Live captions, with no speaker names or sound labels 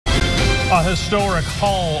A historic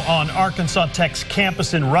hall on Arkansas Tech's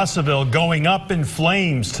campus in Russellville going up in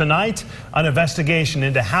flames tonight. An investigation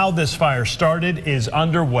into how this fire started is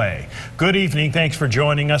underway. Good evening. Thanks for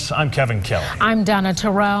joining us. I'm Kevin Kelly. I'm Donna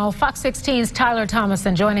Terrell. Fox 16's Tyler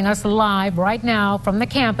Thomason joining us live right now from the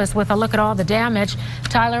campus with a look at all the damage.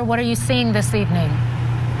 Tyler, what are you seeing this evening?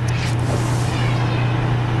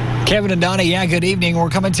 Kevin and Donna, yeah, good evening. We're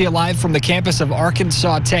coming to you live from the campus of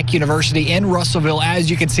Arkansas Tech University in Russellville. As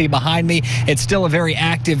you can see behind me, it's still a very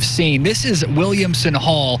active scene. This is Williamson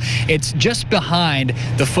Hall. It's just behind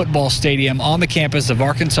the football stadium on the campus of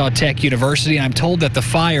Arkansas Tech University. I'm told that the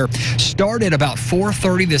fire started about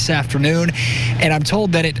 4:30 this afternoon, and I'm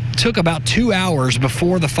told that it took about 2 hours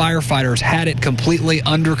before the firefighters had it completely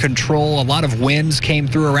under control. A lot of winds came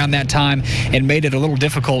through around that time and made it a little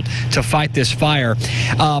difficult to fight this fire.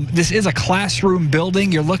 This is a classroom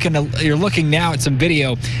building. You're looking now at some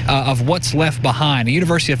video of what's left behind. A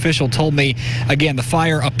university official told me, again, the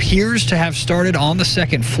fire appears to have started on the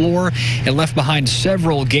second floor. It left behind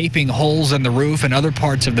several gaping holes in the roof, and other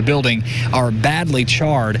parts of the building are badly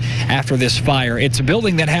charred after this fire. It's a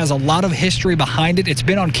building that has a lot of history behind it. It's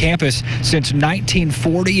been on campus since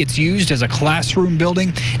 1940. It's used as a classroom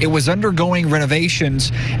building. It was undergoing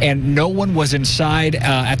renovations, and no one was inside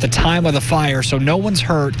at the time of the fire, so no one's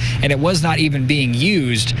hurt. And it was not even being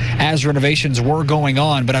used as renovations were going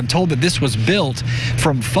on. But I'm told that this was built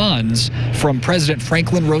from funds from President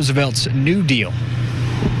Franklin Roosevelt's New Deal.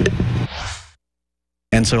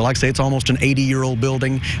 And so, like I say, it's almost an 80-year-old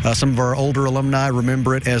building. Some of our older alumni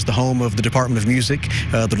remember it as the home of the Department of Music.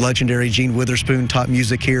 The legendary Gene Witherspoon taught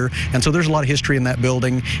music here. And so there's a lot of history in that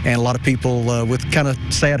building, and a lot of people with kind of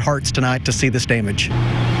sad hearts tonight to see this damage.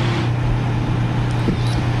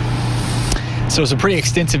 So some pretty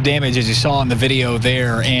extensive damage, as you saw in the video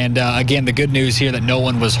there. And again, the good news here that no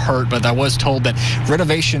one was hurt, but I was told that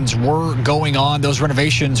renovations were going on. Those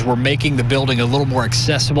renovations were making the building a little more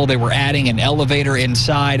accessible. They were adding an elevator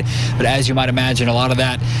inside. But as you might imagine, a lot of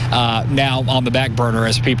that now on the back burner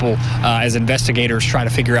as people, as investigators try to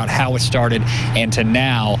figure out how it started and to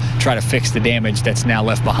now try to fix the damage that's now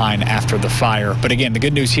left behind after the fire. But again, the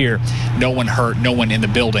good news here, no one hurt, no one in the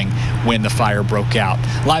building when the fire broke out.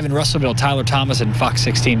 Live in Russellville, Tyler Thomas and Fox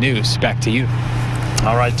 16 News. Back to you.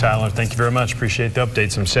 All right, Tyler. Thank you very much. Appreciate the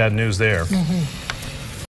update. Some sad news there.